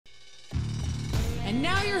And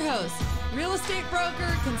now your host, real estate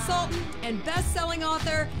broker, consultant, and best-selling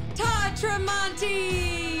author, Todd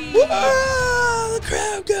Tremonti. Whoa, the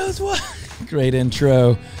crowd goes wild. Great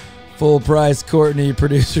intro. Full price Courtney,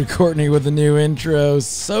 producer Courtney with the new intro.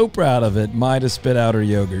 So proud of it. Might have spit out her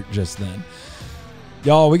yogurt just then.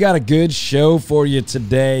 Y'all, we got a good show for you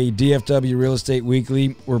today. DFW Real Estate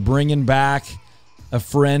Weekly. We're bringing back a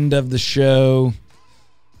friend of the show.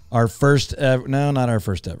 Our first ever, no, not our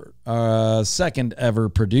first ever. Our second ever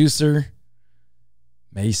producer,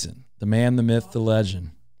 Mason. The man, the myth, the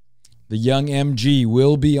legend. The young MG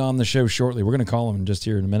will be on the show shortly. We're going to call him just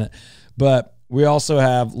here in a minute. But we also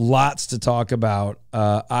have lots to talk about.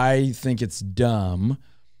 I think it's dumb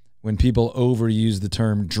when people overuse the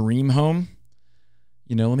term dream home.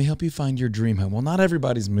 You know, let me help you find your dream home. Well, not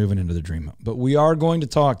everybody's moving into the dream home, but we are going to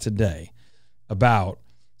talk today about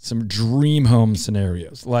some dream home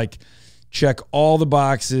scenarios. Like, check all the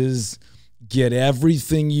boxes, get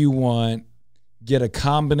everything you want, get a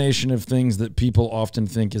combination of things that people often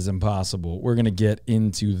think is impossible. We're going to get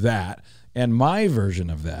into that. And my version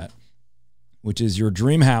of that, which is your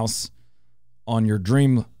dream house on your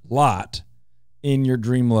dream lot in your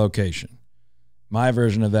dream location. My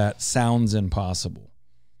version of that sounds impossible.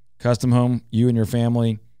 Custom home, you and your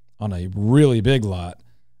family on a really big lot,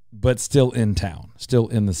 but still in town, still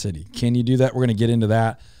in the city. Can you do that? We're going to get into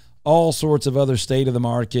that. All sorts of other state of the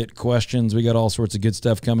market questions. We got all sorts of good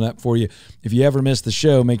stuff coming up for you. If you ever miss the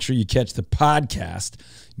show, make sure you catch the podcast,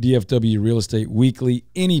 DFW Real Estate Weekly,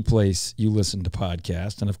 any place you listen to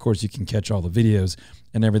podcasts. And, of course, you can catch all the videos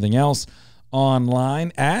and everything else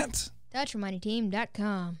online at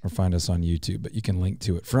TheTremonti.com. or find us on YouTube, but you can link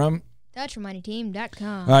to it from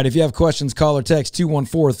TheTremonti.com. All right, if you have questions, call or text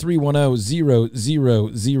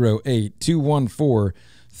 214-310-0008,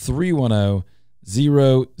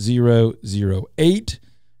 214-310-0008.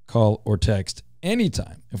 Call or text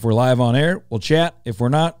anytime. If we're live on air, we'll chat. If we're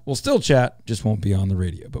not, we'll still chat, just won't be on the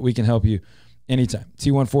radio. But we can help you anytime.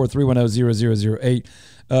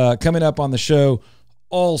 214-310-0008. Coming up on the show,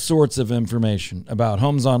 all sorts of information about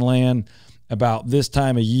homes on land, about this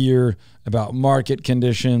time of year, about market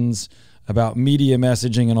conditions, about media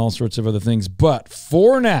messaging, and all sorts of other things. But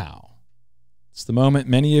for now, it's the moment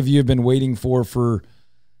many of you have been waiting for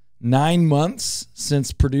 9 months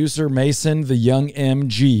since producer Mason, the young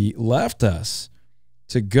MG, left us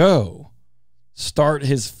to go start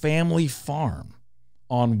his family farm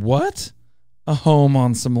on what? A home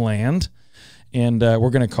on some land. And we're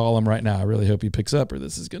going to call him right now. I really hope he picks up or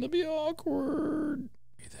this is going to be awkward.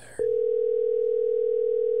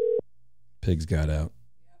 Pigs got out.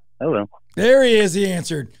 Hello. There he is. He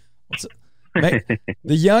answered. The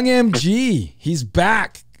young MG. He's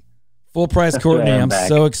back. Full price Courtney. I'm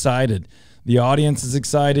so excited. The audience is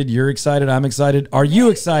excited. You're excited. I'm excited. Are you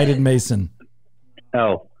excited, Mason?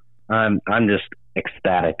 Oh, I'm just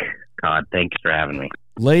ecstatic, Todd. Thanks for having me.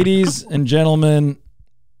 Ladies and gentlemen,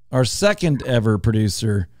 our second ever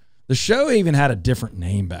producer. The show even had a different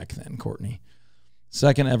name back then, Courtney.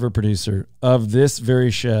 Second ever producer of this very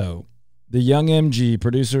show. The young MG,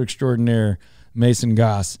 producer extraordinaire, Mason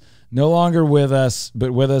Goss, no longer with us,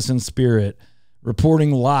 but with us in spirit,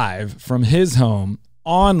 reporting live from his home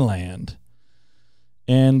on land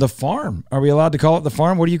and the farm. Are we allowed to call it the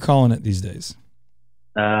farm? What are you calling it these days?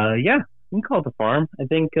 Yeah, you can call it the farm. I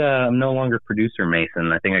think I'm no longer producer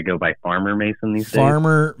Mason. I think I go by Farmer Mason these days.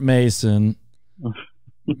 Farmer Mason.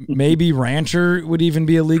 Maybe rancher would even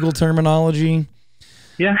be a legal terminology.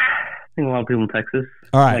 Yeah, I think a lot of people in Texas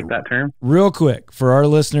like that term. Real quick, for our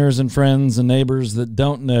listeners and friends and neighbors that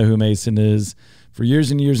don't know who Mason is, for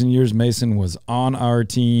years and years and years, Mason was on our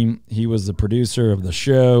team. He was the producer of the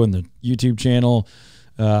show and the YouTube channel.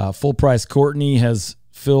 Full Price Courtney has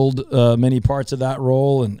filled many parts of that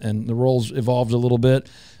role, and the roles evolved a little bit.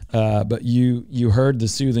 But you heard the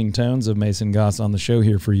soothing tones of Mason Goss on the show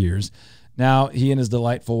here for years. Now, he and his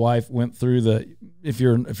delightful wife went through if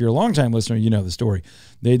you're a longtime listener, you know the story.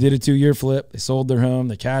 They did a 2-year flip. They sold their home.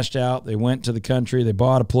 They cashed out. They went to the country. They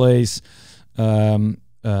bought a place.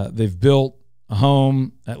 They've built a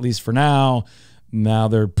home, at least for now. Now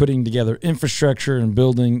they're putting together infrastructure and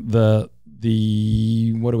building the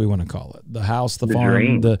what do we want to call it? The house, the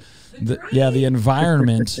farm, dream. the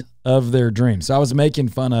environment of their dreams. So I was making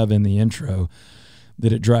fun of in the intro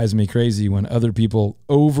that it drives me crazy when other people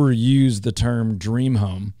overuse the term dream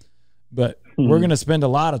home. But we're going to spend a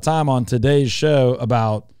lot of time on today's show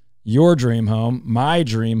about your dream home, my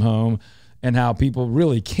dream home, and how people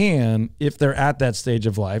really can, if they're at that stage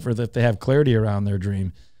of life or that they have clarity around their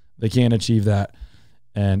dream, they can achieve that.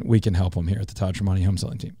 And we can help them here at the Todd Tremonti Home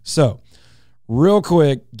Selling Team. So real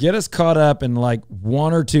quick, get us caught up in like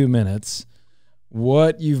 1 or 2 minutes.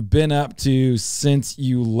 what you've been up to since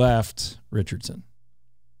you left Richardson.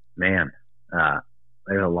 Man,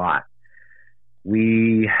 there's a lot.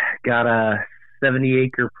 We got a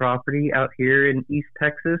 70-acre property out here in East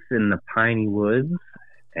Texas in the piney woods.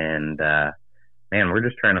 And, man, we're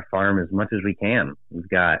just trying to farm as much as we can. We've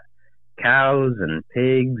got cows and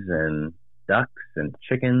pigs and ducks and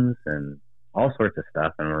chickens and all sorts of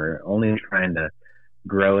stuff. And we're only trying to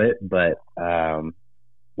grow it. But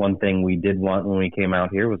one thing we did want when we came out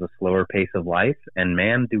here was a slower pace of life. And,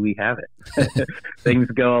 man, do we have it. Things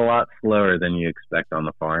go a lot slower than you expect on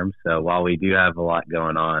the farm. So while we do have a lot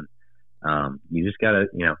going on, you just got to,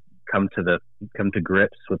 come to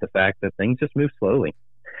grips with the fact that things just move slowly.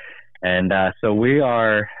 And so we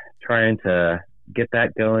are trying to get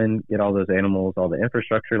that going, get all those animals, all the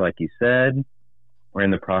infrastructure, like you said. We're in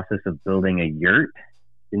the process of building a yurt.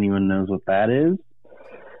 If anyone knows what that is,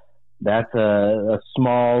 that's a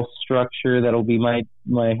small structure that'll be my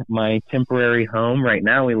temporary home. Right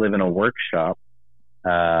now, we live in a workshop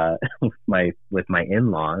with my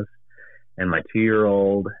in-laws and my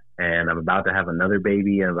 2-year-old, and I'm about to have another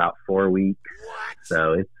baby in about 4 weeks. What?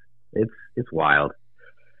 So it's wild.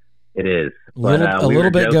 It is. A little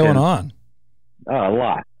bit going on.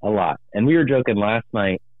 Oh, a lot. And we were joking last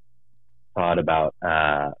night, Todd, about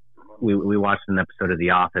we watched an episode of The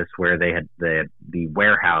Office where they had the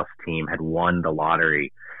warehouse team had won the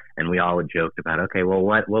lottery, and we all joked about, okay, well,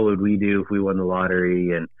 what would we do if we won the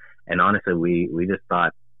lottery? And honestly, we just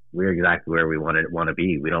thought we're exactly where we want to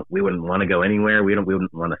be. We wouldn't want to go anywhere. We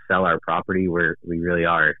wouldn't want to sell our property. We really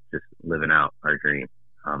are just living out our dream.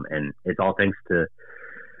 And it's all thanks to,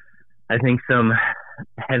 I think, some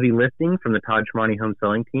heavy lifting from the Todd Tremonti home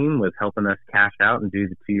selling team with helping us cash out and do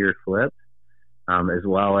the 2-year flip, as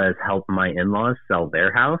well as help my in-laws sell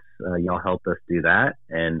their house. Y'all helped us do that,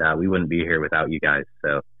 and we wouldn't be here without you guys.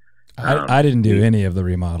 So I didn't do any of the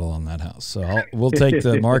remodel on that house, so we'll take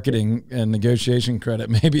the marketing and negotiation credit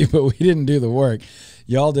maybe, but we didn't do the work.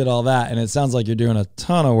 Y'all did all that, and it sounds like you're doing a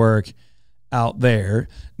ton of work out there.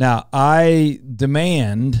 Now, I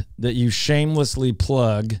demand that you shamelessly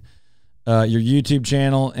plug your YouTube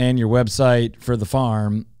channel and your website for the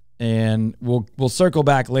farm, and we'll circle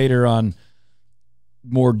back later on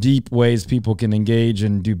more deep ways people can engage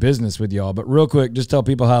and do business with y'all. But real quick, just tell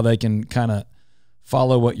people how they can kind of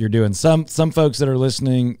follow what you're doing. Some folks that are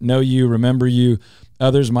listening know you, remember you.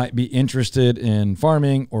 Others might be interested in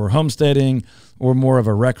farming or homesteading or more of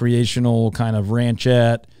a recreational kind of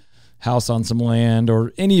ranchette, house on some land,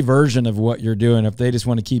 or any version of what you're doing. If they just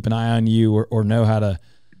want to keep an eye on you or know how to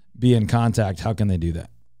be in contact, how can they do that?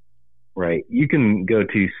 Right. You can go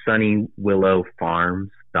to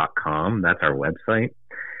sunnywillowfarms.com. That's our website.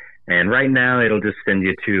 And right now it'll just send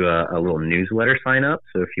you to a little newsletter sign up.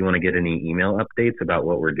 So if you want to get any email updates about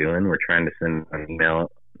what we're doing, we're trying to send an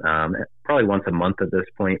email probably once a month at this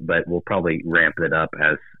point, but we'll probably ramp it up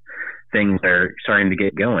as things are starting to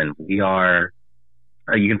get going. You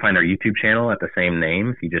can find our YouTube channel at the same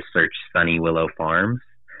name. If you just search Sunny Willow Farms,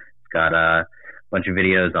 it's got a bunch of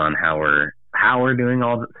videos on how we're doing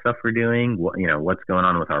all the stuff we're doing, what's going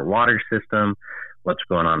on with our water system, what's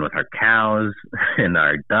going on with our cows and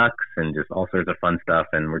our ducks, and just all sorts of fun stuff.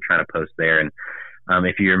 And we're trying to post there. And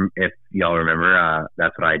if y'all remember,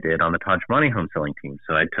 that's what I did on the Todd Tremonti home selling team.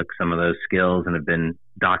 So I took some of those skills and have been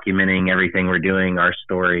documenting everything we're doing, our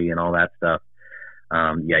story and all that stuff.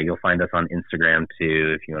 You'll find us on Instagram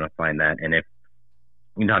too, if you want to find that. And if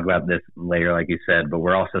we can talk about this later, like you said, but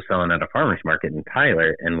we're also selling at a farmer's market in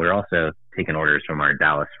Tyler, and we're also taking orders from our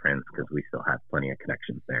Dallas friends because we still have plenty of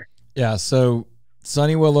connections there. Yeah. So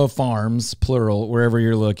Sunny Willow Farms, plural, wherever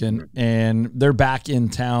you're looking, and they're back in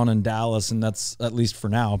town in Dallas, and that's, at least for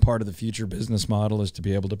now, part of the future business model is to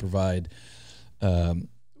be able to provide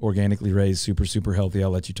organically raised, super healthy. I'll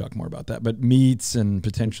let you talk more about that, but meats and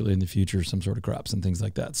potentially in the future some sort of crops and things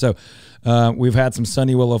like that. So we've had some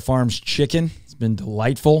Sunny Willow Farms chicken. It's been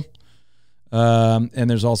delightful, and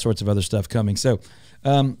there's all sorts of other stuff coming. So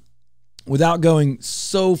without going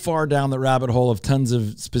so far down the rabbit hole of tons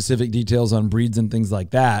of specific details on breeds and things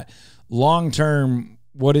like that, long term,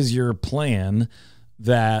 what is your plan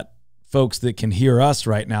that folks that can hear us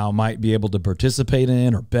right now might be able to participate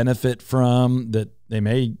in or benefit from that they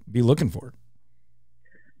may be looking for?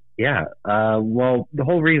 Yeah. Well, the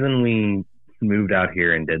whole reason we moved out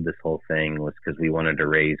here and did this whole thing was because we wanted to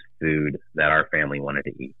raise food that our family wanted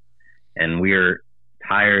to eat. And we're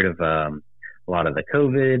tired of a lot of the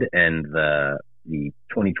COVID and the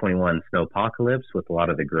 2021 snowpocalypse with a lot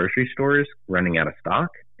of the grocery stores running out of stock.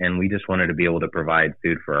 And we just wanted to be able to provide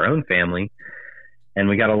food for our own family. And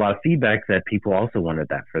we got a lot of feedback that people also wanted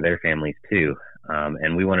that for their families too.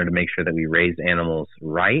 And we wanted to make sure that we raised animals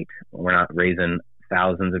right. We're not raising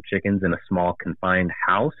thousands of chickens in a small confined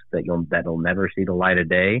house that'll never see the light of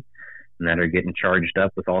day and that are getting charged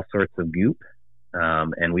up with all sorts of goop.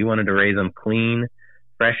 And we wanted to raise them clean,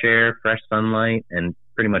 fresh air, fresh sunlight, and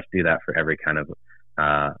pretty much do that for every kind of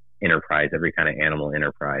enterprise, every kind of animal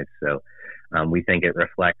enterprise. So we think it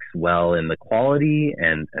reflects well in the quality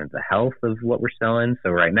and the health of what we're selling.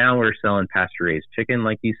 So right now we're selling pasture-raised chicken,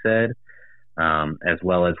 like you said, as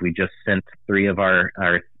well as we just sent 3 of our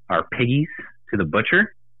piggies to the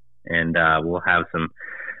butcher, and we'll have some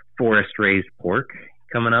forest-raised pork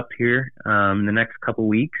coming up here in the next couple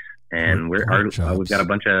weeks. And we've got a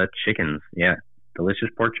bunch of chickens, delicious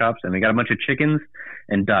pork chops, and we got a bunch of chickens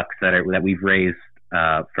and ducks that we've raised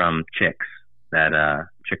from chicks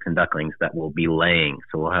and ducklings that will be laying.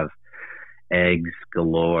 So we'll have eggs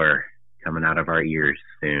galore coming out of our ears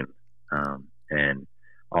soon, and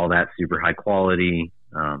all that super high quality,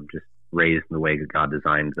 just raised the way God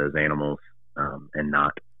designed those animals, and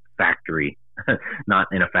not not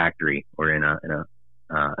in a factory or in a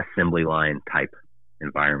assembly line type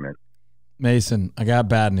environment. Mason, I got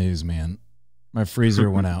bad news, man. My freezer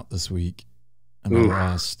went out this week, and I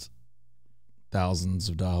lost thousands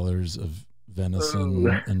of dollars of venison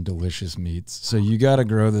and delicious meats. So you got to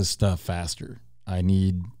grow this stuff faster. I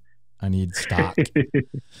need stock. All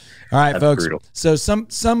right, that's folks. Brutal. So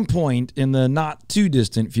some point in the not too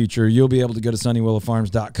distant future, you'll be able to go to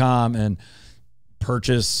sunnywillowfarms.com and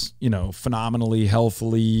purchase, phenomenally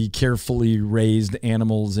healthily, carefully raised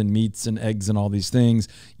animals and meats and eggs and all these things.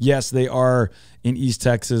 Yes, they are in East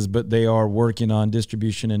Texas, but they are working on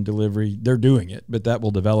distribution and delivery. They're doing it, but that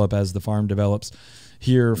will develop as the farm develops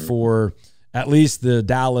here for at least the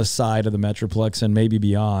Dallas side of the Metroplex and maybe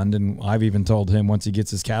beyond. And I've even told him once he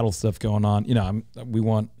gets his cattle stuff going on, we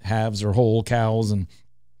want halves or whole cows and,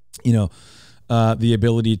 the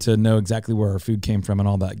ability to know exactly where our food came from and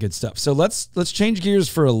all that good stuff. So let's change gears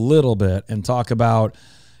for a little bit and talk about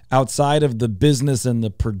outside of the business and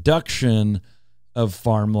the production of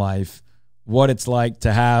farm life, what it's like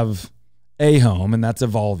to have a home, and that's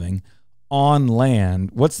evolving, on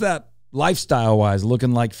land. What's that lifestyle-wise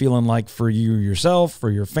looking like, feeling like for you yourself, for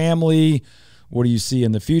your family? What do you see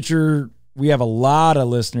in the future? We have a lot of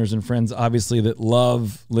listeners and friends, obviously, that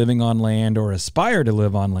love living on land or aspire to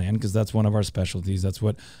live on land because that's one of our specialties. That's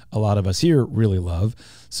what a lot of us here really love.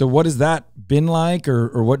 So what has that been like,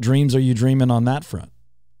 or what dreams are you dreaming on that front?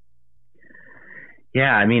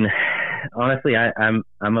 Yeah, I mean, honestly, I'm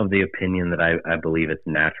of the opinion that I believe it's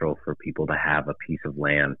natural for people to have a piece of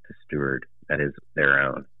land to steward that is their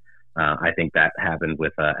own. I think that happened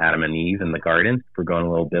with Adam and Eve in the garden, if we're going a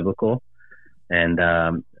little biblical. And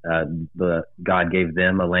God gave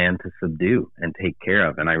them a land to subdue and take care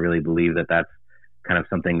of. And I really believe that that's kind of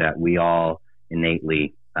something that we all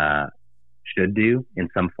innately should do in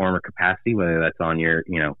some form or capacity, whether that's on your,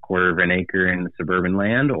 quarter of an acre in suburban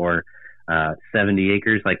land or 70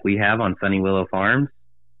 acres like we have on Sunny Willow Farms.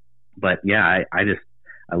 But yeah, I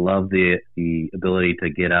love the ability to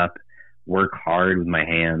get up, work hard with my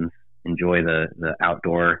hands, enjoy the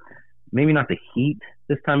outdoor, maybe not the heat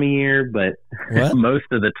this time of year, but most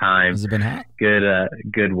of the time, has it been hot?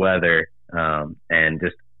 Good weather, and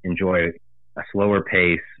just enjoy a slower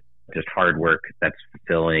pace, just hard work that's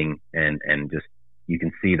fulfilling, and just you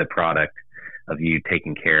can see the product of you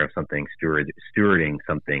taking care of something, stewarding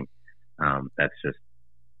something that's just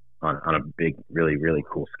on a big, really, really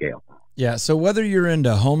cool scale. Yeah. So whether you're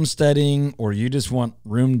into homesteading or you just want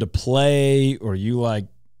room to play, or you want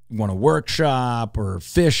a workshop or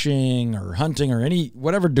fishing or hunting or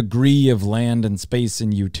whatever degree of land and space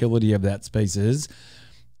and utility of that space is,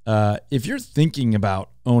 if you're thinking about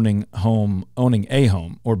owning a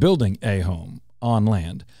home or building a home on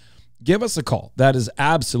land, give us a call. That is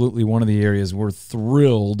absolutely one of the areas we're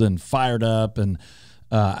thrilled and fired up and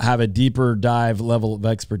have a deeper dive level of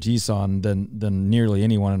expertise on than nearly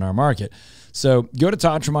anyone in our market. So go to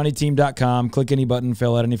toddtramonteteam.com, click any button,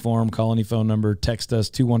 fill out any form, call any phone number, text us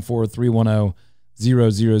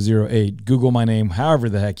 214-310-0008, Google my name, however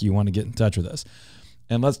the heck you want to get in touch with us.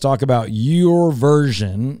 And let's talk about your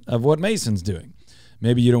version of what Mason's doing.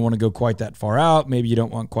 Maybe you don't want to go quite that far out. Maybe you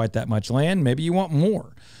don't want quite that much land. Maybe you want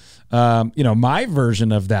more. My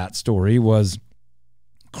version of that story was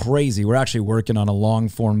crazy. We're actually working on a long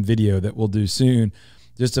form video that we'll do soon,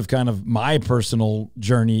 just of kind of my personal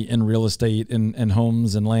journey in real estate and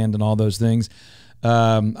homes and land and all those things.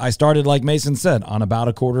 I started, like Mason said, on about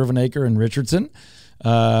a quarter of an acre in Richardson.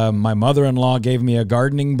 My mother-in-law gave me a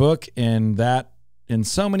gardening book, and that in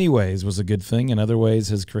so many ways was a good thing, in other ways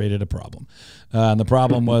has created a problem. And the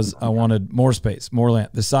problem was I wanted more space, more land.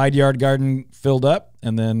 The side yard garden filled up,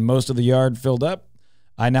 and then most of the yard filled up.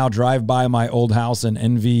 I now drive by my old house and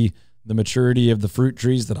envy the maturity of the fruit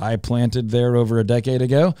trees that I planted there over a decade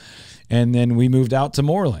ago. And then we moved out to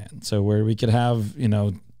more land, so where we could have,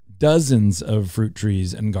 dozens of fruit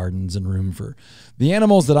trees and gardens and room for the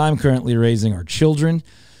animals that I'm currently raising are children.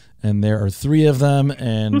 And there are 3 of them,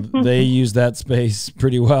 and they use that space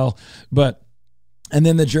pretty well. And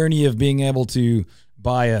then the journey of being able to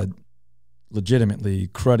buy a legitimately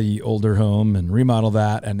cruddy older home and remodel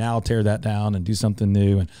that and now tear that down and do something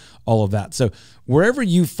new and all of that. So wherever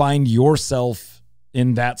you find yourself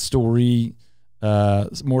in that story,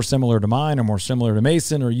 more similar to mine or more similar to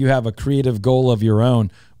Mason, or you have a creative goal of your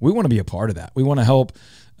own, we want to be a part of that. We want to help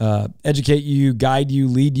educate you, guide you,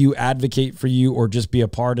 lead you, advocate for you, or just be a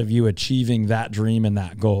part of you achieving that dream and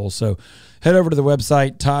that goal. So head over to the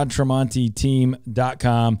website,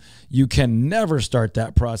 toddtremonteteam.com. You can never start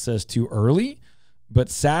that process too early, but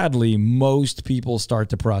sadly, most people start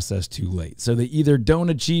the process too late. So they either don't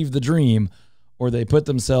achieve the dream or they put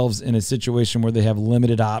themselves in a situation where they have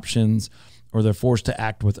limited options or they're forced to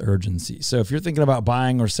act with urgency. So if you're thinking about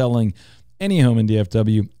buying or selling any home in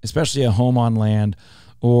DFW, especially a home on land,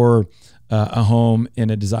 or a home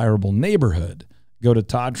in a desirable neighborhood, go to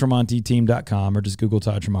toddtremonteteam.com or just Google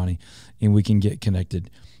Todd Tremonte, and we can get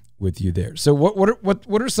connected with you there. So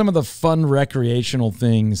what are some of the fun recreational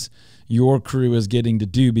things your crew is getting to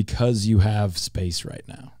do because you have space right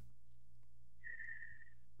now?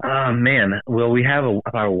 Man, well, we have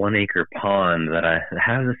about a 1 acre pond that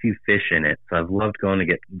has a few fish in it. So I've loved going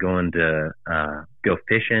to go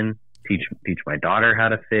fishing. Teach my daughter how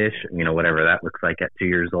to fish, whatever that looks like at 2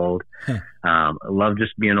 years old. I love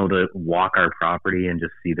just being able to walk our property and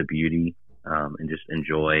just see the beauty and just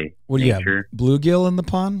enjoy what do nature. You have, bluegill in the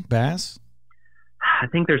pond? Bass? I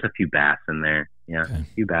think there's a few bass in there. Yeah, okay. A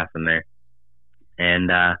few bass in there.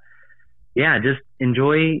 And just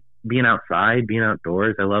enjoy being outside, being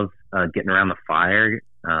outdoors. I love getting around the fire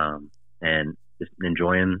and just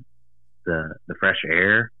enjoying the fresh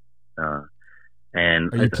air.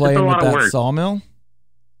 And are you playing with that sawmill?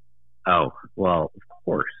 Oh, well, of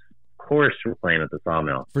course we're playing with the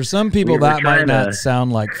sawmill. For some people, that might not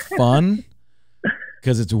sound like fun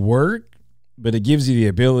because it's work, but it gives you the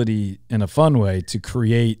ability in a fun way to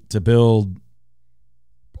create, to build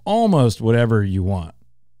almost whatever you want.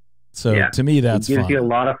 So to me, that's fun. It gives you a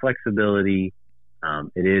lot of flexibility.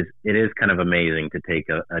 It is kind of amazing to take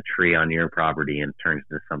a tree on your property and turn it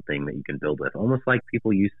into something that you can build with, almost like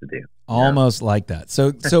people used to do. Almost like that.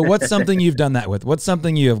 So what's something you've done that with? What's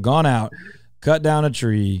something you have gone out, cut down a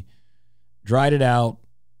tree, dried it out,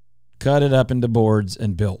 cut it up into boards,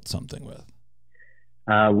 and built something with?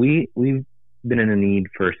 We've been in a need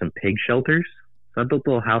for some pig shelters. So I built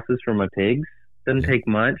little houses for my pigs. Doesn't take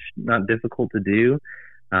much, not difficult to do.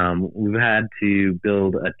 We've had to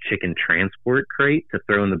build a chicken transport crate to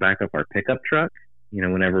throw in the back of our pickup truck.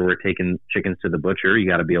 Whenever we're taking chickens to the butcher, you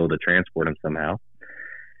got to be able to transport them somehow.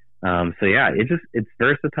 It's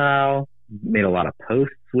versatile. Made a lot of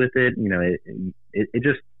posts with it. It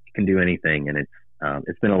just can do anything, and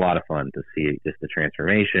it's been a lot of fun to see just the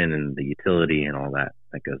transformation and the utility and all that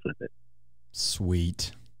goes with it.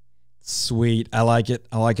 Sweet. I like it.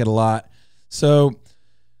 I like it a lot. So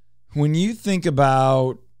when you think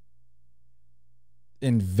about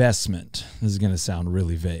investment, this is going to sound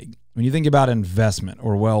really vague. When you think about investment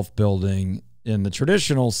or wealth building in the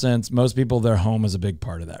traditional sense, most people, their home is a big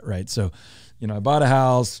part of that, right? So, I bought a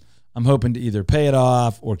house. I'm hoping to either pay it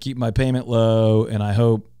off or keep my payment low, and I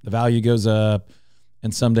hope the value goes up,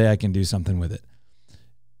 and someday I can do something with it.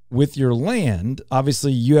 With your land,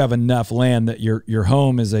 obviously you have enough land that your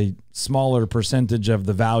home is a smaller percentage of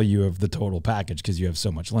the value of the total package because you have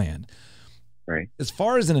so much land. Right. As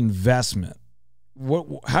far as an investment,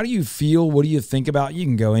 how do you feel? What do you think about? You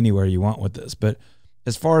can go anywhere you want with this, but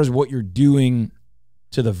as far as what you're doing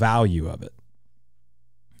to the value of it,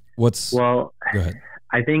 go ahead.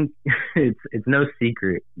 I think it's no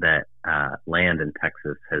secret that land in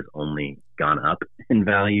Texas has only gone up in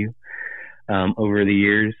value over the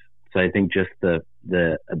years. So I think just the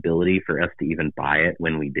ability for us to even buy it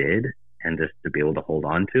when we did and just to be able to hold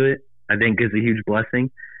on to it, I think is a huge blessing.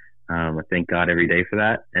 I thank God every day for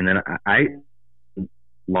that. And then I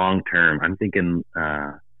long term, I'm thinking,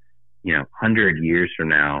 100 years from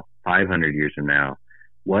now, 500 years from now,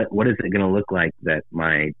 what is it going to look like that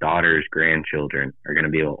my daughter's grandchildren are going to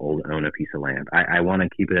be able to own a piece of land? I want to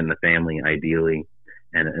keep it in the family, ideally.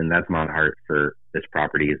 And that's my heart for this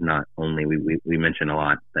property is not only, we mention a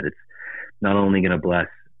lot that it's not only going to bless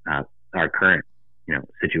our current,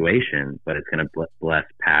 situation, but it's going to bless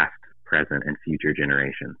past, present, and future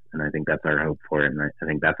generations. And I think that's our hope for it. And I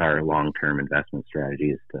think that's our long-term investment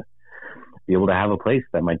strategy, is to be able to have a place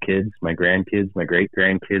that my kids, my grandkids, my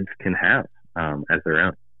great-grandkids can have as their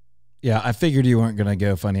own. Yeah, I figured you weren't going to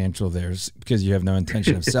go financial there because you have no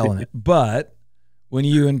intention of selling it. But when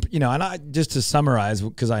and I, just to summarize,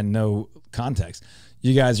 because I know context,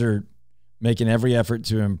 you guys are making every effort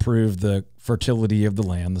to improve the fertility of the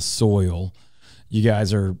land, the soil. You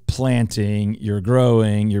guys are planting, you're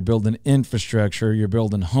growing, you're building infrastructure, you're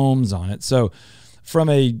building homes on it. So from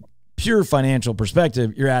a pure financial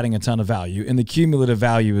perspective, you're adding a ton of value, and the cumulative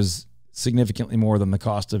value is significantly more than the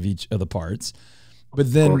cost of each of the parts.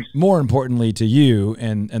 But then more importantly to you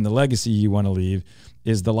and the legacy you want to leave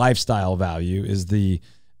is the lifestyle value, is the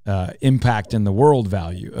impact in the world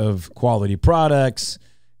value of quality products,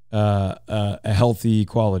 a healthy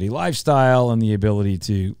quality lifestyle, and the ability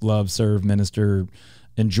to love, serve, minister,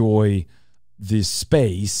 enjoy the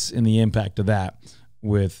space and the impact of that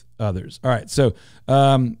with others. All right. So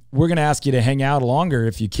we're going to ask you to hang out longer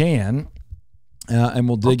if you can. And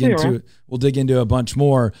we'll dig into a bunch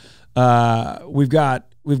more. We've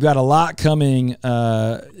got a lot coming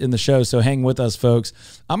in the show, so hang with us,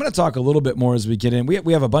 folks. I'm going to talk a little bit more as we get in.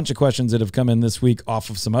 We have a bunch of questions that have come in this week off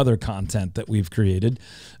of some other content that we've created,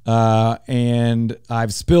 and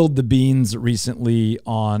I've spilled the beans recently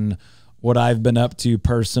on what I've been up to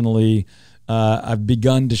personally. I've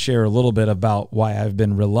begun to share a little bit about why I've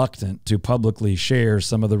been reluctant to publicly share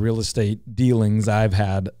some of the real estate dealings I've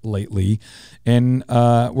had lately, and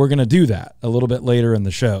we're going to do that a little bit later in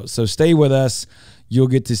the show. So stay with us. You'll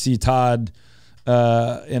get to see Todd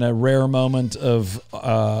in a rare moment of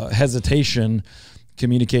hesitation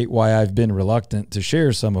communicate why I've been reluctant to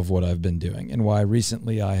share some of what I've been doing, and why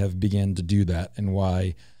recently I have begun to do that, and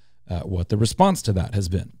why what the response to that has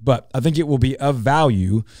been. But I think it will be of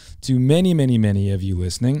value to many, many, many of you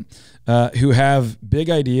listening who have big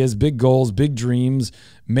ideas, big goals, big dreams,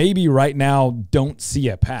 maybe right now don't see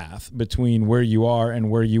a path between where you are and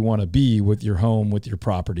where you want to be with your home, with your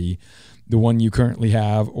property, the one you currently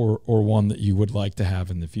have, or one that you would like to have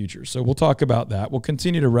in the future. So we'll talk about that. We'll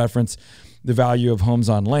continue to reference the value of homes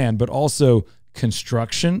on land, but also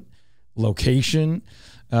construction, location,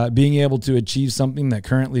 being able to achieve something that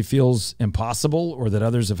currently feels impossible or that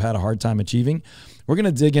others have had a hard time achieving. We're going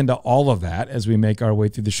to dig into all of that as we make our way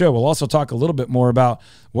through the show. We'll also talk a little bit more about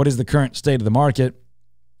what is the current state of the market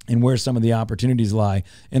and where some of the opportunities lie.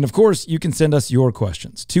 And of course, you can send us your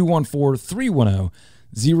questions,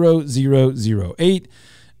 214-310-0008.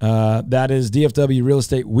 That is DFW Real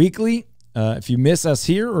Estate Weekly. If you miss us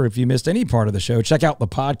here, or if you missed any part of the show, check out the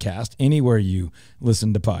podcast anywhere you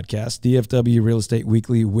listen to podcasts. DFW Real Estate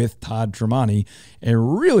Weekly with Todd Tremonti, a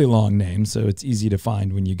really long name, so it's easy to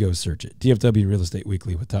find when you go search it. DFW Real Estate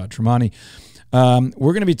Weekly with Todd Tremonti.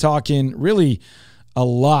 We're going to be talking really a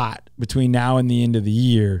lot between now and the end of the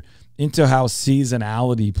year into how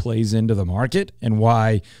seasonality plays into the market, and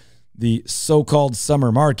why the so-called summer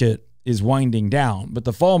market is winding down, but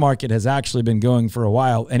the fall market has actually been going for a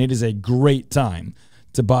while, and it is a great time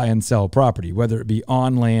to buy and sell property, whether it be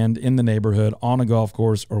on land, in the neighborhood, on a golf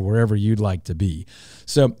course, or wherever you'd like to be.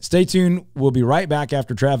 So stay tuned. We'll be right back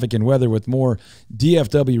after traffic and weather with more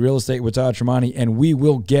DFW Real Estate with Todd Tremonti, and we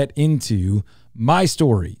will get into my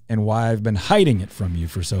story and why I've been hiding it from you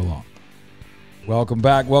for so long. Welcome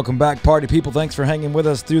back, party people. Thanks for hanging with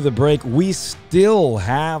us through the break. We still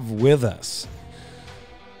have with us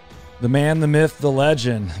the man, the myth, the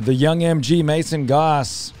legend, the young MG, Mason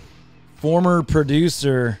Goss, former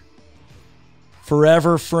producer,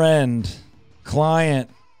 forever friend, client,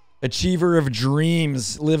 achiever of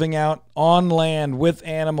dreams, living out on land with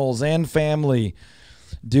animals and family,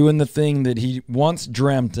 doing the thing that he once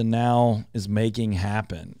dreamt and now is making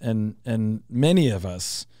happen. And many of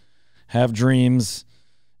us have dreams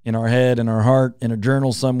in our head, in our heart, in a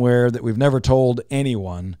journal somewhere that we've never told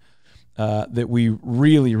anyone, that we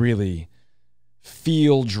really, really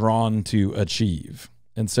feel drawn to achieve.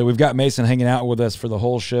 And so we've got Mason hanging out with us for the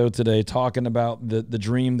whole show today, talking about the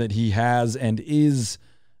dream that he has and is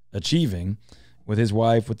achieving with his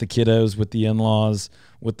wife, with the kiddos, with the in-laws,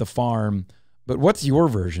 with the farm. But what's your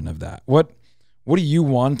version of that? What are you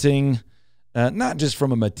wanting, not just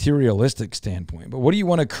from a materialistic standpoint, but what do you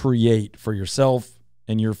want to create for yourself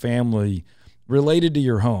and your family related to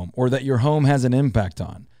your home, or that your home has an impact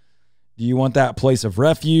on? Do you want that place of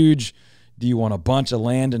refuge? Do you want a bunch of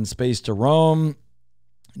land and space to roam?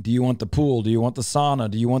 Do you want the pool? Do you want the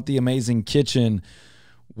sauna? Do you want the amazing kitchen?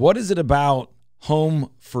 What is it about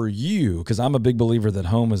home for you? Because I'm a big believer that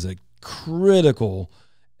home is a critical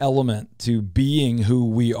element to being who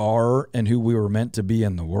we are and who we were meant to be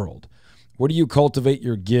in the world? Where do you cultivate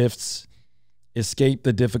your gifts, escape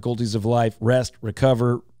the difficulties of life, rest,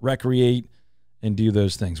 recover, recreate, and do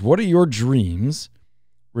those things? What are your dreams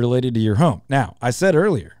related to your home? Now, I said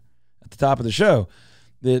earlier at the top of the show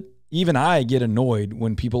that even I get annoyed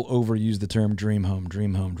when people overuse the term dream home,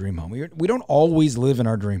 dream home, dream home. We don't always live in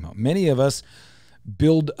our dream home. Many of us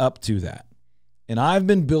build up to that. And I've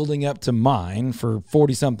been building up to mine for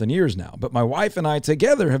 40-something years now. But my wife and I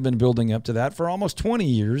together have been building up to that for almost 20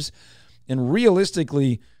 years. And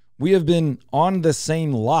realistically, we have been on the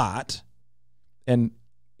same lot and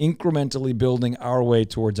incrementally building our way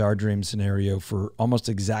towards our dream scenario for almost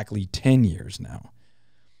exactly 10 years now.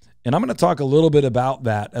 And I'm going to talk a little bit about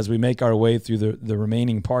that as we make our way through the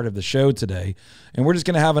remaining part of the show today. And we're just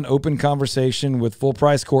going to have an open conversation with Full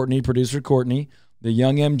Price Courtney, producer Courtney, the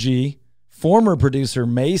young MG, former producer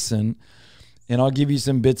Mason, and I'll give you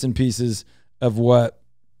some bits and pieces of what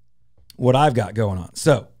I've got going on.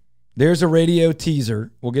 So there's a radio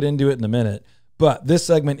teaser. We'll get into it in a minute. But this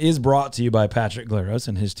segment is brought to you by Patrick Glaros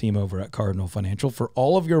and his team over at Cardinal Financial for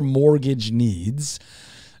all of your mortgage needs.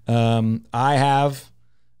 I have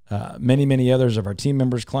many others of our team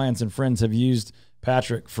members, clients, and friends have used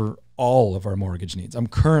Patrick for all of our mortgage needs. I'm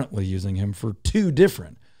currently using him for 2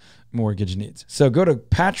 different mortgage needs. So go to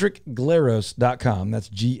patrickglaros.com. That's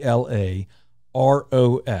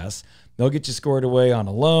Glaros. They'll get you squared away on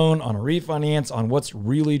a loan, on a refinance, on what's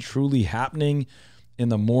really truly happening in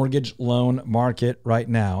the mortgage loan market right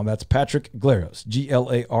now. That's Patrick Glaros,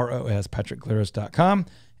 Glaros, patrickglaros.com,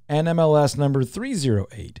 and MLS number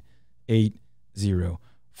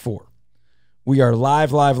 308804. We are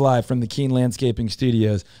live from the Keen Landscaping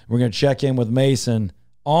Studios. We're going to check in with Mason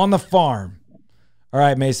on the farm. All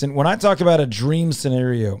right, Mason, when I talk about a dream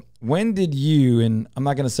scenario, when did you, and I'm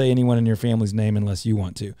not going to say anyone in your family's name unless you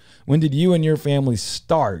want to, when did you and your family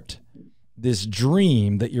start this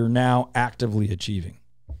dream that you're now actively achieving?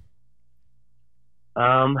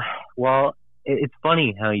 Well, it's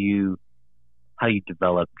funny how you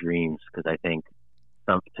develop dreams, because I think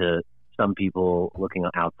to some people looking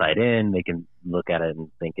outside in, they can look at it and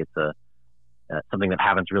think it's something that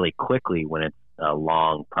happens really quickly, when it's a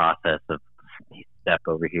long process of step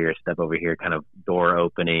over here, kind of door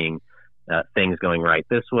opening, things going right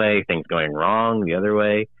this way, things going wrong the other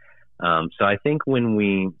way. So I think when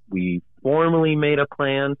we formally made a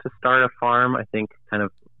plan to start a farm, I think kind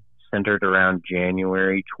of centered around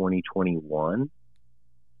January 2021.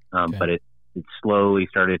 Okay. But it slowly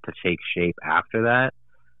started to take shape after that.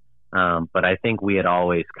 But I think we had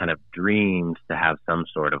always kind of dreamed to have some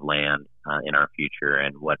sort of land in our future,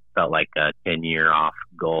 and what felt like a 10-year off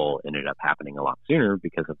goal ended up happening a lot sooner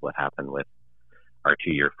because of what happened with our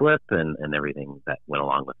 2-year flip and everything that went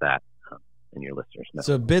along with that, and your listeners know.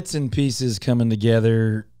 So bits and pieces coming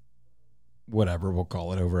together, whatever we'll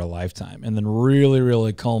call it, over a lifetime, and then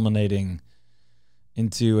really culminating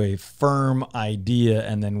into a firm idea,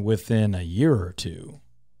 and then within a year or two,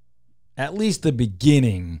 at least the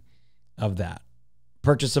beginning of that.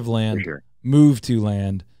 Purchase of land, sure. Move to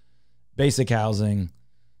land, basic housing,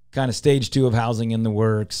 kind of stage 2 of housing in the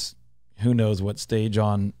works. Who knows what stage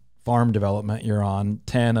on farm development you're on,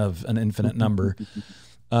 10 of an infinite number.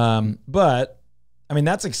 But I mean,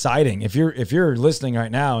 that's exciting. If you're listening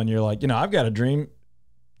right now and you're like, I've got a dream,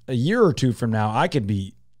 a year or 2 from now, I could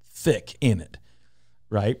be thick in it.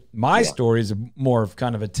 Right. My story is more of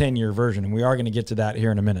kind of a 10-year version, and we are going to get to that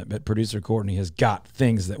here in a minute. But producer Courtney has got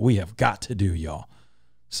things that we have got to do, y'all.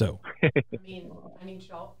 So I need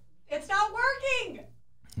y'all. It's not working.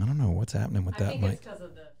 I don't know what's happening with that I think mic. it's because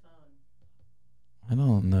of the phone. I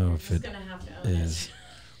don't know You're if just it gonna have to own is,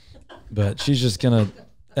 but she's just going to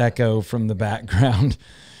echo from the background.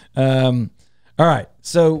 All right.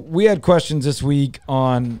 So we had questions this week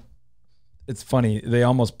on, it's funny, they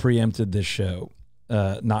almost preempted this show.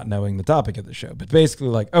 Not knowing the topic of the show, but basically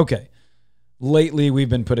like, okay, lately we've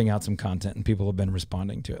been putting out some content and people have been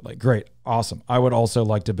responding to it. Like, great, awesome. I would also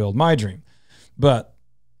like to build my dream, but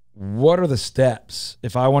what are the steps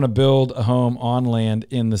if I want to build a home on land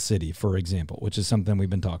in the city, for example, which is something we've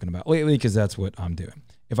been talking about lately because that's what I'm doing.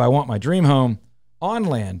 If I want my dream home on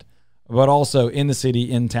land, but also in the city,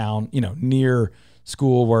 in town, near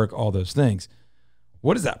school, work, all those things,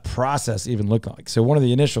 what does that process even look like? So one of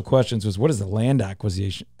the initial questions was, what does the land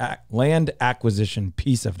acquisition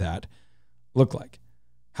piece of that look like?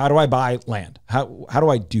 How do I buy land? How do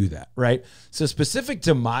I do that, right? So specific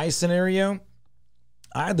to my scenario,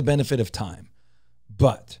 I had the benefit of time,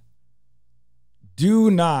 but do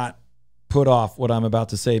not put off what I'm about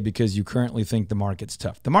to say because you currently think the market's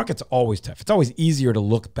tough. The market's always tough. It's always easier to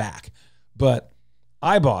look back, but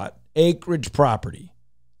I bought acreage property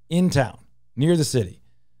in town near the city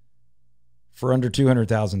for under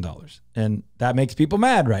 $200,000. And that makes people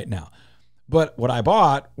mad right now. But what I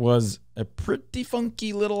bought was a pretty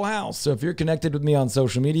funky little house. So if you're connected with me on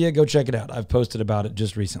social media, go check it out. I've posted about it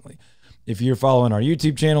just recently. If you're following our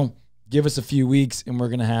YouTube channel, give us a few weeks and we're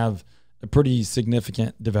going to have a pretty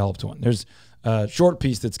significant developed one. There's a short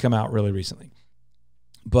piece that's come out really recently.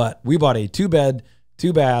 But we bought a 2-bed,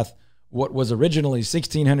 2-bath, what was originally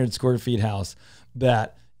 1,600 square feet house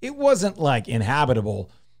that it wasn't like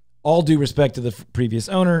inhabitable. All due respect to the previous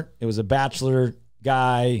owner. It was a bachelor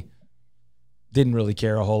guy. Didn't really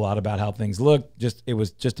care a whole lot about how things looked. It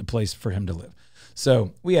was just a place for him to live.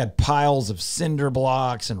 So we had piles of cinder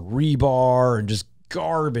blocks and rebar and just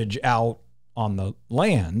garbage out on the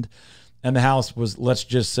land. And the house was, let's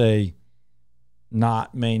just say,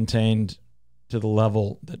 not maintained to the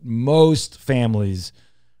level that most families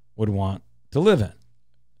would want to live in.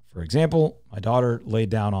 For example, my daughter laid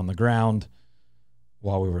down on the ground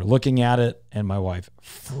while we were looking at it, and my wife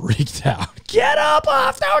freaked out. Get up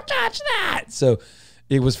off, don't touch that. So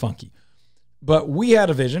it was funky. But we had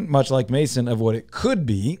a vision, much like Mason, of what it could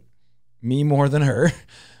be, me more than her.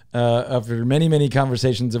 After many, many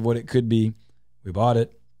conversations of what it could be, we bought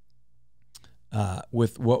it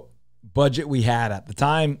with what budget we had at the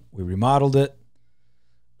time. We remodeled it.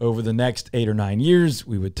 Over the next 8 or 9 years,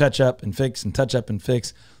 we would touch up and fix and touch up and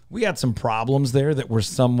fix. We had some problems there that were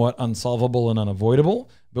somewhat unsolvable and unavoidable,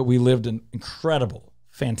 but we lived an incredible,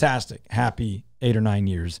 fantastic, happy 8 or 9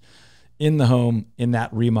 years in the home in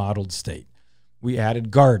that remodeled state. We added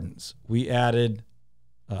gardens. We added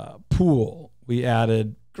pool. We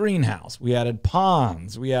added greenhouse. We added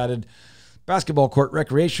ponds. We added basketball court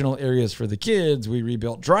recreational areas for the kids. We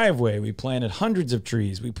rebuilt driveway. We planted hundreds of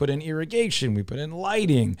trees. We put in irrigation. We put in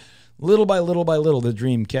lighting. Little by little by little, the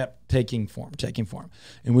dream kept taking form.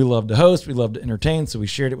 And we loved to host. We loved to entertain, so we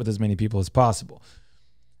shared it with as many people as possible.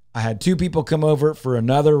 I had 2 people come over for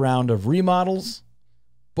another round of remodels.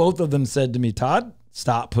 Both of them said to me, Todd,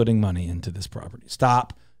 stop putting money into this property.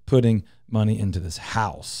 Stop putting money into this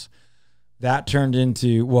house. That turned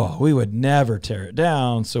into, well, we would never tear it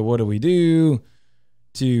down. So what do we do?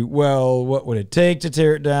 Well, what would it take to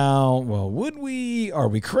tear it down? Well, would we? Are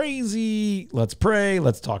we crazy? Let's pray.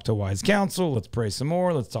 Let's talk to wise counsel. Let's pray some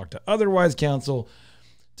more. Let's talk to other wise counsel,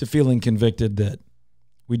 to feeling convicted that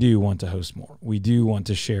we do want to host more. We do want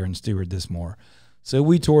to share and steward this more. So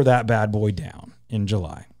we tore that bad boy down in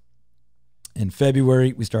July. In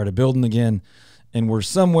February, we started building again, and we're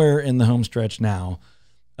somewhere in the home stretch now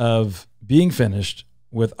of being finished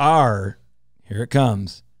with our, here it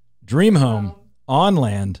comes, dream home on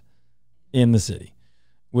land in the city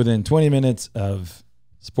within 20 minutes of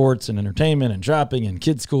sports and entertainment and shopping and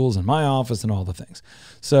kids' schools and my office and all the things.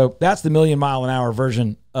 So that's the million-mile-an-hour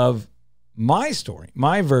version of my story,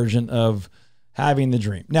 my version of having the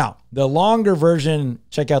dream. Now, the longer version,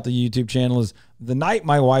 check out the YouTube channel, is the night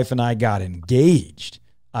my wife and I got engaged,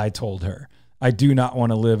 I told her, I do not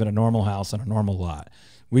want to live in a normal house on a normal lot.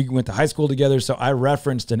 We went to high school together, so I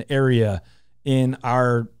referenced an area in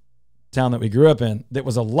our town that we grew up in that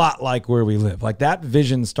was a lot like where we live. Like, that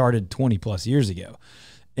vision started 20 plus years ago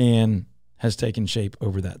and has taken shape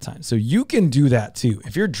over that time. So you can do that too.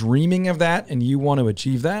 If you're dreaming of that and you want to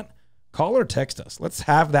achieve that, call or text us. Let's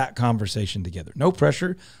have that conversation together. No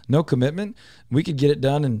pressure, no commitment. We could get it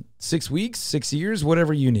done in 6 weeks, 6 years,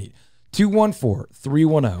 whatever you need.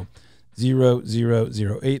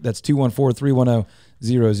 214-310-0008. That's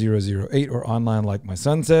 214-310-0008, or online, like my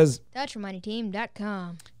son says,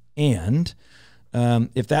 TouchMoneyTeam.com. And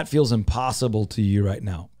if that feels impossible to you right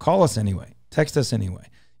now, call us anyway. Text us anyway.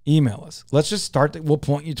 Email us. Let's just start. We'll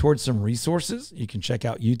point you towards some resources. You can check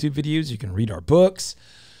out YouTube videos. You can read our books.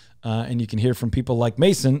 And you can hear from people like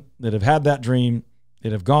Mason that have had that dream,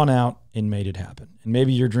 that have gone out and made it happen. And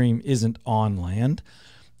maybe your dream isn't on land,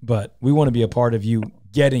 but we want to be a part of you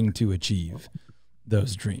getting to achieve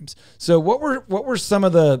those dreams. So what were some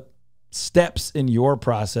of the steps in your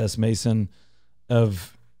process, Mason,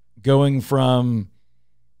 of going from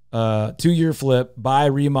 2-year flip, buy,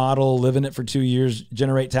 remodel, live in it for 2 years,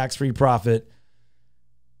 generate tax-free profit?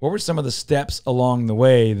 What were some of the steps along the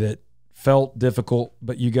way that felt difficult,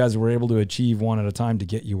 but you guys were able to achieve one at a time to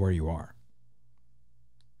get you where you are?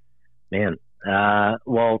 Man,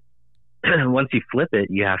 well, once you flip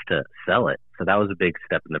it, you have to sell it. So that was a big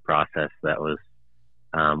step in the process. That was,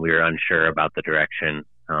 we were unsure about the direction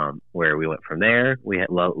where we went from there. We had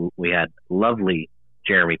lovely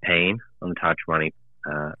Jeremy Payne on the Todd Money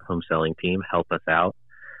home selling team help us out,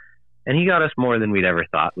 and he got us more than we'd ever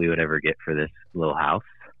thought we would ever get for this little house.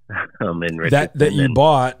 in that Richardson. you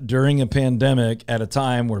bought during a pandemic at a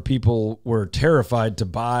time where people were terrified to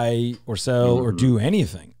buy or sell or do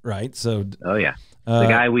anything, right? So, oh yeah, the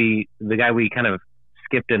guy we kind of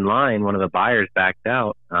skipped in line, one of the buyers backed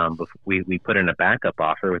out. We put in a backup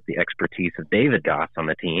offer with the expertise of David Goss on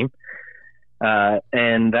the team,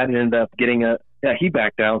 and that ended up getting he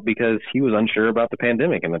backed out because he was unsure about the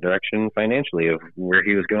pandemic and the direction financially of where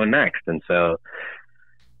he was going next, and so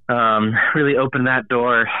really opened that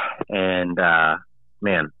door. And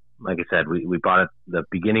man, like I said, we bought at the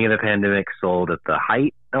beginning of the pandemic, sold at the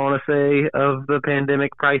height, I want to say, of the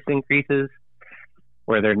pandemic price increases,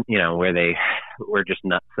 where they were just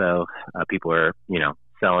nuts. So people are,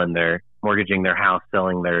 mortgaging their house,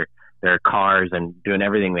 selling their cars, and doing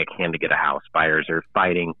everything they can to get a house. Buyers are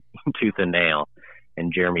fighting tooth and nail,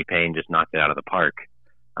 and Jeremy Payne just knocked it out of the park.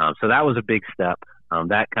 So that was a big step.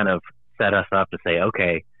 That kind of set us up to say,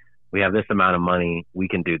 okay, we have this amount of money. We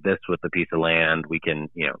can do this with the piece of land. We can,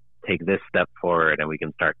 take this step forward, and we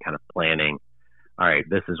can start kind of planning. All right,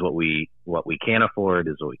 this is what we can afford,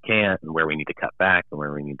 is what we can't, and where we need to cut back, and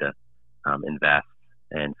where we need to invest.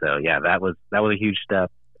 And so, yeah, that was a huge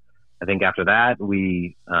step. I think after that,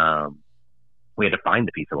 we had to find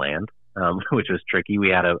the piece of land, which was tricky. We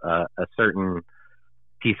had a certain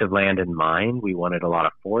piece of land in mind. We wanted a lot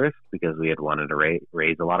of forest because we had wanted to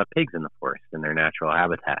raise a lot of pigs in the forest in their natural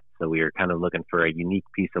habitat. So we were kind of looking for a unique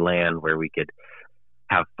piece of land where we could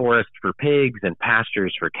have forest for pigs and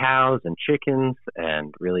pastures for cows and chickens,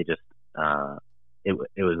 and really just it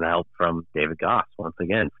was the help from David Goss once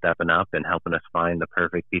again, stepping up and helping us find the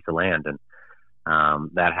perfect piece of land. And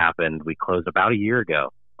that happened. We closed about a year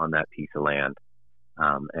ago on that piece of land.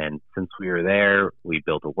 And since we were there, we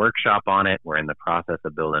built a workshop on it. We're in the process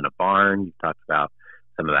of building a barn. You talked about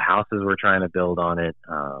some of the houses we're trying to build on it.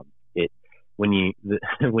 When you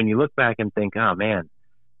look back and think, oh man,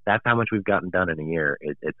 that's how much we've gotten done in a year.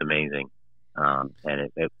 It's amazing. And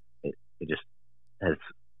it just has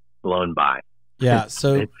blown by. Yeah.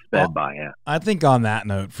 So it's sped by. Yeah. I think on that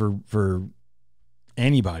note, for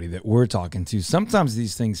anybody that we're talking to, sometimes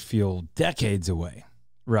these things feel decades away,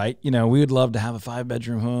 right? We would love to have a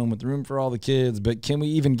 5-bedroom home with room for all the kids, but can we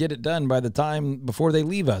even get it done by the time before they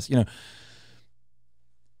leave us?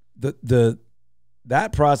 That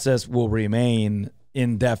process will remain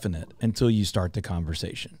indefinite until you start the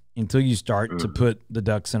conversation, until you start to put the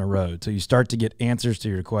ducks in a row, until you start to get answers to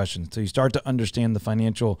your questions, until you start to understand the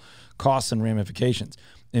financial costs and ramifications.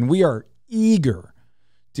 And we are eager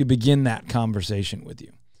to begin that conversation with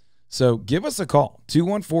you. So give us a call,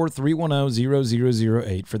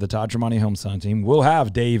 214-310-0008 for the Todd Tremonti Home Sign Team. We'll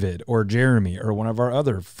have David or Jeremy or one of our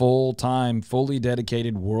other full-time, fully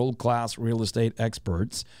dedicated, world-class real estate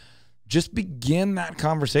experts just begin that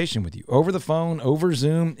conversation with you over the phone, over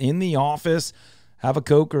Zoom, in the office. Have a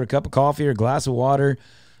Coke or a cup of coffee or a glass of water.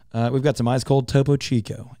 We've got some ice cold Topo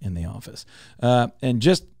Chico in the office. And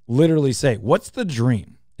just literally say, what's the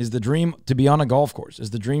dream? Is the dream to be on a golf course? Is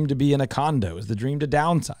the dream to be in a condo? Is the dream to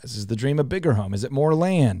downsize? Is the dream a bigger home? Is it more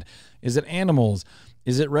land? Is it animals?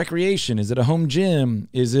 Is it recreation? Is it a home gym?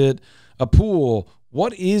 Is it a pool?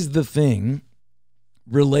 What is the thing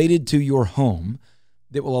related to your home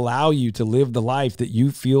that will allow you to live the life that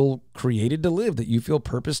you feel created to live, that you feel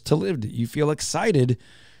purposed to live, that you feel excited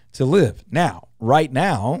to live? Now, right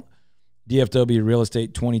now, DFW Real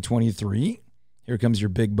Estate 2023. Here comes your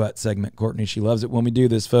big butt segment, Courtney. She loves it when we do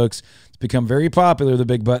this, folks. It's become very popular, the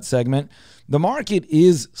big butt segment. The market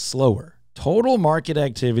is slower. Total market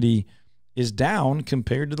activity is down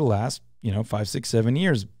compared to the last, 5, 6, 7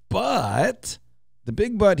 years. But the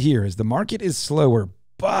big but here is the market is slower,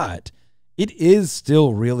 but it is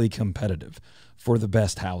still really competitive for the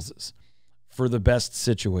best houses, for the best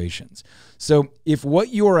situations. So if what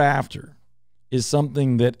you're after is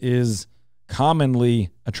something that is commonly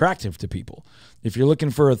attractive to people, if you're looking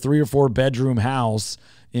for a 3 or 4 bedroom house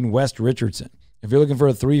in West Richardson, if you're looking for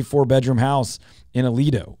a 3 or 4 bedroom house in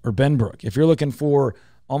Aledo or Benbrook, if you're looking for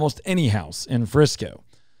almost any house in Frisco,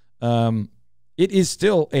 it is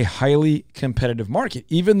still a highly competitive market,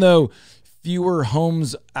 even though fewer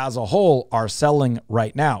homes as a whole are selling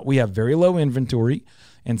right now. We have very low inventory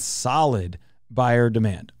and solid buyer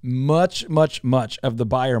demand. Much of the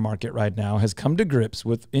buyer market right now has come to grips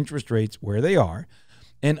with interest rates where they are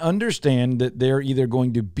and understand that they're either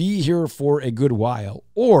going to be here for a good while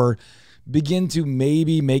or begin to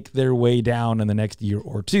maybe make their way down in the next year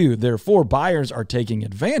or two. Therefore, buyers are taking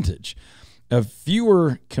advantage of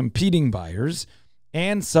fewer competing buyers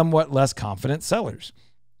and somewhat less confident sellers.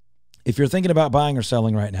 If you're thinking about buying or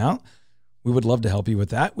selling right now, We would love to help you with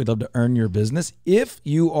that. We'd love to earn your business if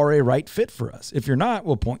you are a right fit for us. If you're not,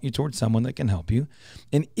 we'll point you towards someone that can help you.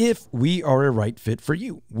 And if we are a right fit for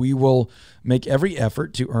you, we will make every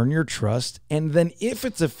effort to earn your trust. And then if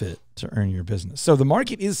it's a fit, to earn your business. So the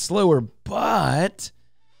market is slower, but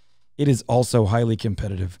it is also highly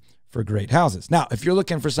competitive for great houses. Now, if you're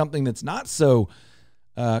looking for something that's not so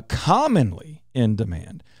commonly in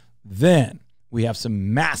demand, then we have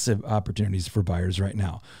some massive opportunities for buyers right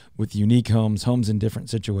now with unique homes in different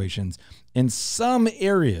situations. In some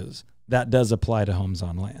areas, that does apply to homes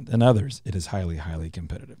on land. In others, it is highly, highly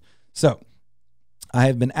competitive. So I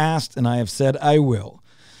have been asked, and I have said I will,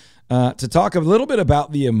 to talk a little bit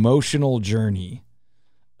about the emotional journey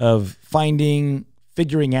of finding,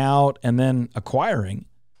 figuring out, and then acquiring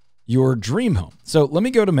your dream home. So let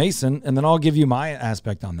me go to Mason, and then I'll give you my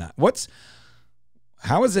aspect on that.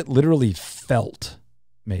 How has it literally felt,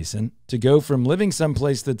 Mason, to go from living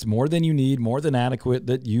someplace that's more than you need, more than adequate,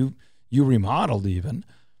 that you remodeled even,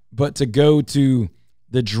 but to go to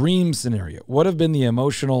the dream scenario? What have been the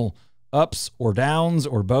emotional ups or downs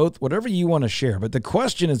or both, whatever you want to share? But the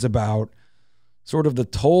question is about sort of the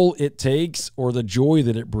toll it takes or the joy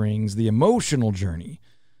that it brings, the emotional journey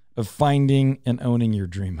of finding and owning your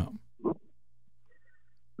dream home.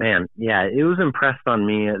 Man, yeah, it was impressed on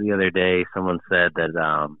me the other day. Someone said that,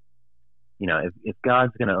 if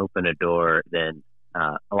God's going to open a door, then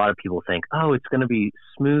a lot of people think, oh, it's going to be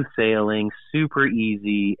smooth sailing, super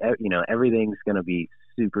easy. Everything's going to be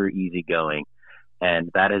super easy going. And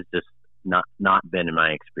that has just not been in my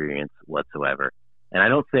experience whatsoever. And I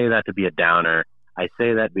don't say that to be a downer. I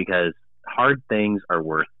say that because hard things are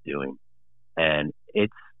worth doing. And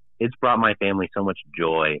it's brought my family so much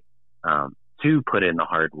joy, to put in the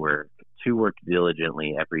hard work, to work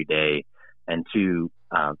diligently every day, and to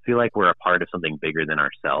feel like we're a part of something bigger than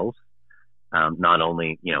ourselves. Not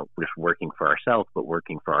only, just working for ourselves, but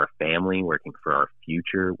working for our family, working for our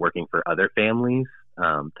future, working for other families,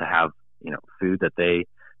 to have, food that they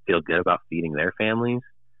feel good about feeding their families.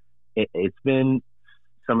 It's been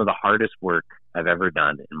some of the hardest work I've ever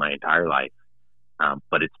done in my entire life.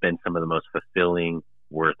 But it's been some of the most fulfilling,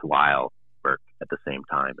 worthwhile work at the same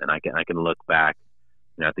time. And I can look back,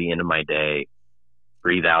 at the end of my day,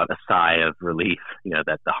 breathe out a sigh of relief,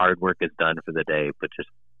 that the hard work is done for the day, but just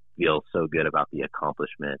feel so good about the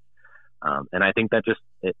accomplishment. And I think that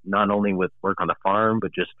not only with work on the farm,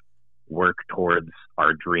 but just work towards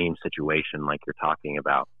our dream situation, like you're talking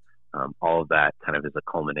about, all of that kind of is a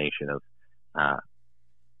culmination of,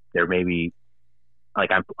 there may be, like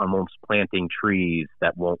I'm almost planting trees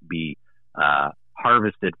that won't be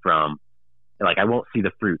harvested from, like I won't see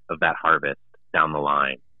the fruit of that harvest down the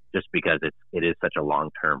line, just because it is such a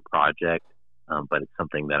long-term project. But it's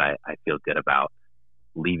something that I feel good about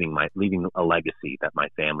leaving a legacy that my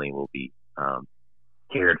family will be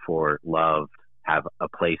cared for, loved, have a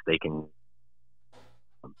place they can.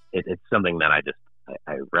 It's something that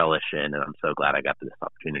I relish in, and I'm so glad I got this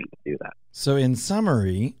opportunity to do that. So in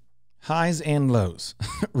summary, highs and lows,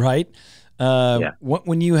 right? Yeah.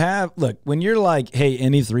 When you're like, hey,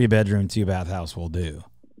 any 3-bedroom, 2-bath house will do,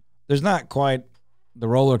 there's not quite the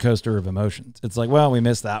roller coaster of emotions. It's like, well, we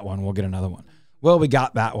missed that one, we'll get another one. Well, we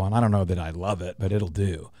got that one. I don't know that I love it, but it'll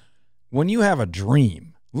do. When you have a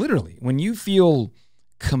dream, literally, when you feel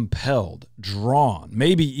compelled, drawn,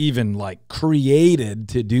 maybe even like created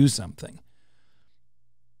to do something,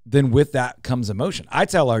 then with that comes emotion. I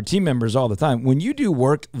tell our team members all the time, when you do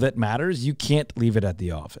work that matters, you can't leave it at the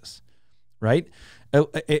office, right?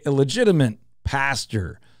 A legitimate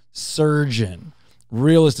pastor, surgeon,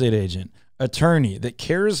 real estate agent, attorney that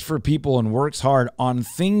cares for people and works hard on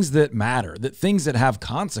things that matter, things that have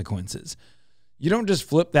consequences. You don't just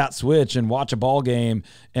flip that switch and watch a ball game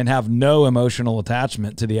and have no emotional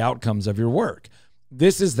attachment to the outcomes of your work.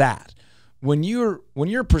 This is that. When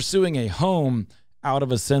you're pursuing a home out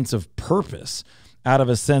of a sense of purpose, out of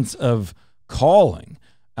a sense of calling,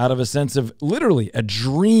 out of a sense of literally a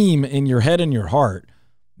dream in your head and your heart,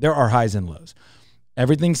 there are highs and lows.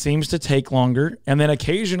 Everything seems to take longer, and then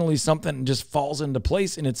occasionally something just falls into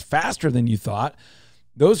place and it's faster than you thought.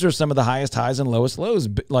 Those are some of the highest highs and lowest lows,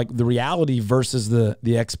 like the reality versus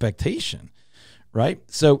the expectation, right?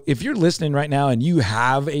 So if you're listening right now and you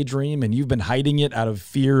have a dream and you've been hiding it out of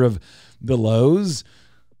fear of the lows,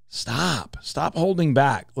 stop holding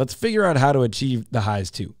back. Let's figure out how to achieve the highs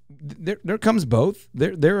too. There comes both.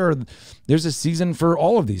 There's a season for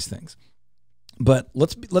all of these things, but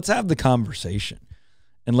let's have the conversation.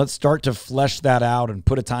 And let's start to flesh that out and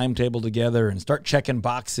put a timetable together and start checking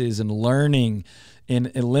boxes and learning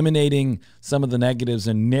and eliminating some of the negatives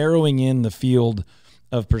and narrowing in the field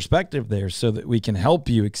of perspective there so that we can help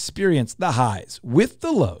you experience the highs with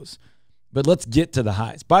the lows. But let's get to the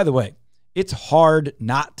highs. By the way, it's hard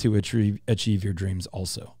not to achieve your dreams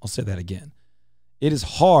also. I'll say that again. It is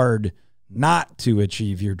hard not to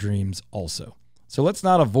achieve your dreams also. So let's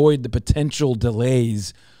not avoid the potential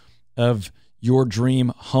delays of your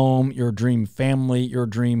dream home, your dream family, your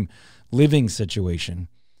dream living situation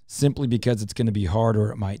simply because it's going to be hard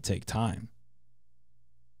or it might take time.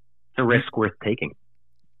 It's a risk worth taking.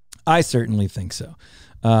 I certainly think so.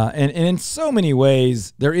 And in so many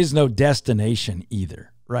ways, there is no destination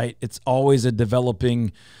either, right? It's always a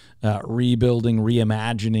developing, rebuilding,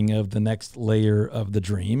 reimagining of the next layer of the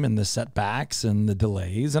dream and the setbacks and the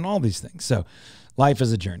delays and all these things. So life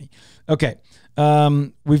is a journey. Okay.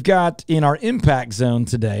 We've got in our impact zone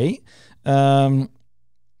today,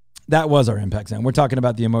 that was our impact zone. We're talking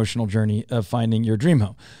about the emotional journey of finding your dream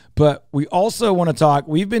home. But we also want to talk,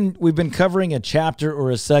 we've been covering a chapter or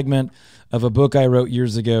a segment of a book I wrote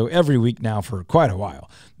years ago every week now for quite a while.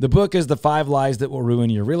 The book is The 5 Lies That Will Ruin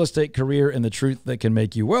Your Real Estate Career and the Truth That Can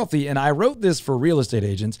Make You Wealthy. And I wrote this for real estate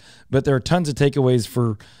agents, but there are tons of takeaways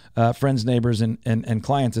for friends, neighbors, and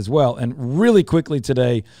clients as well. And really quickly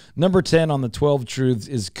today, number 10 on the 12 truths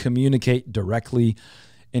is communicate directly.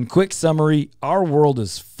 In quick summary, our world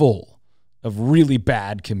is full of really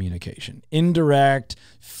bad communication, indirect,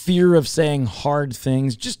 fear of saying hard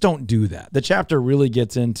things. Just don't do that. The chapter really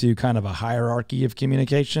gets into kind of a hierarchy of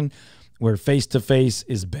communication where face-to-face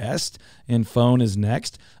is best and phone is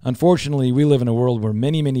next. Unfortunately, we live in a world where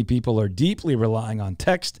many, many people are deeply relying on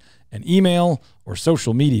text and email or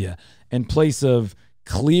social media in place of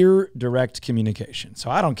clear, direct communication. So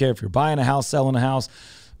I don't care if you're buying a house, selling a house,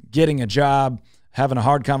 getting a job, having a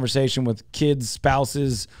hard conversation with kids,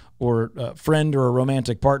 spouses, or a friend or a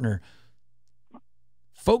romantic partner.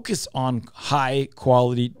 Focus on high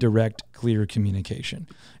quality, direct, clear communication.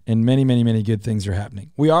 And many, many, many good things are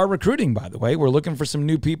happening. We are recruiting, by the way. We're looking for some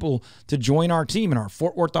new people to join our team in our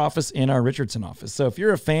Fort Worth office and our Richardson office. So if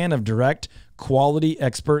you're a fan of direct, quality,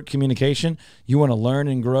 expert communication, you want to learn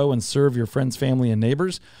and grow and serve your friends, family, and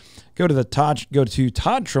neighbors, go to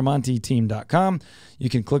toddtremonteteam.com. You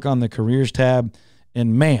can click on the careers tab,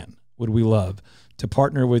 and man, would we love to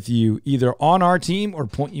partner with you either on our team or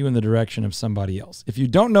point you in the direction of somebody else. If you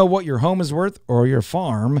don't know what your home is worth or your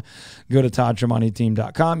farm, go to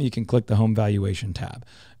toddtremonteteam.com. You can click the home valuation tab,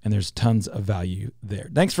 and there's tons of value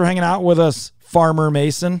there. Thanks for hanging out with us, Farmer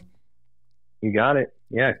Mason. You got it.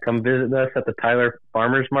 Yeah, come visit us at the Tyler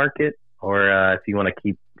Farmers Market, or if you want to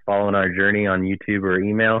keep following our journey on YouTube or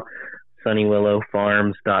email,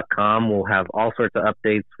 sunnywillowfarms.com. We'll have all sorts of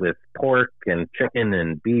updates with pork and chicken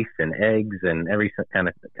and beef and eggs and every kind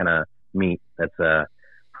of meat that's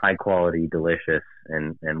high quality, delicious,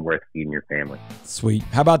 and worth feeding your family. Sweet.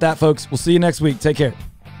 How about that, folks? We'll see you next week. Take care.